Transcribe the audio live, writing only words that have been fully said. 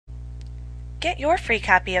Get your free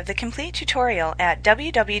copy of the complete tutorial at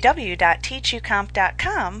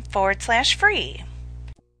www.teachucomp.com/free.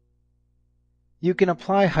 You can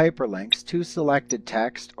apply hyperlinks to selected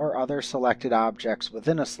text or other selected objects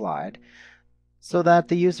within a slide so that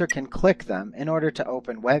the user can click them in order to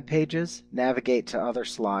open web pages, navigate to other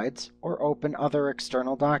slides, or open other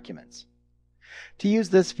external documents. To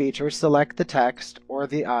use this feature, select the text or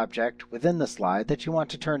the object within the slide that you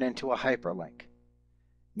want to turn into a hyperlink.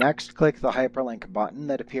 Next, click the hyperlink button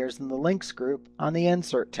that appears in the Links group on the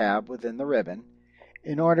Insert tab within the ribbon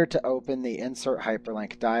in order to open the Insert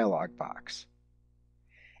Hyperlink dialog box.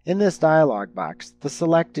 In this dialog box, the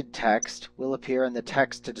selected text will appear in the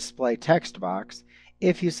Text to Display text box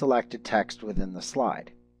if you selected text within the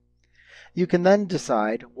slide. You can then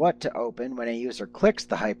decide what to open when a user clicks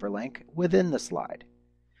the hyperlink within the slide.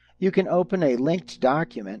 You can open a linked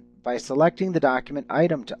document by selecting the document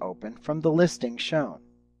item to open from the listing shown.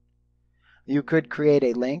 You could create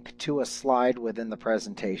a link to a slide within the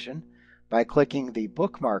presentation by clicking the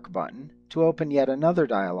Bookmark button to open yet another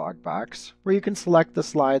dialog box where you can select the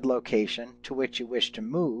slide location to which you wish to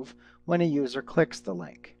move when a user clicks the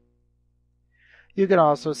link. You could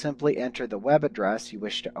also simply enter the web address you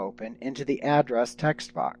wish to open into the Address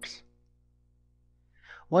text box.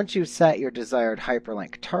 Once you've set your desired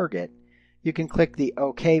hyperlink target, you can click the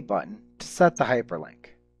OK button to set the hyperlink.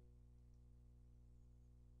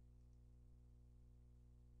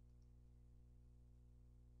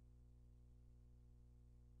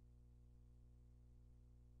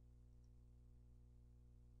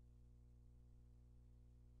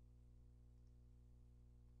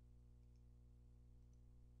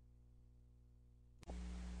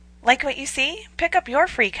 Like what you see? Pick up your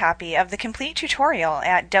free copy of the complete tutorial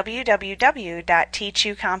at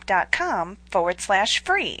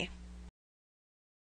www.teachucomp.com/free.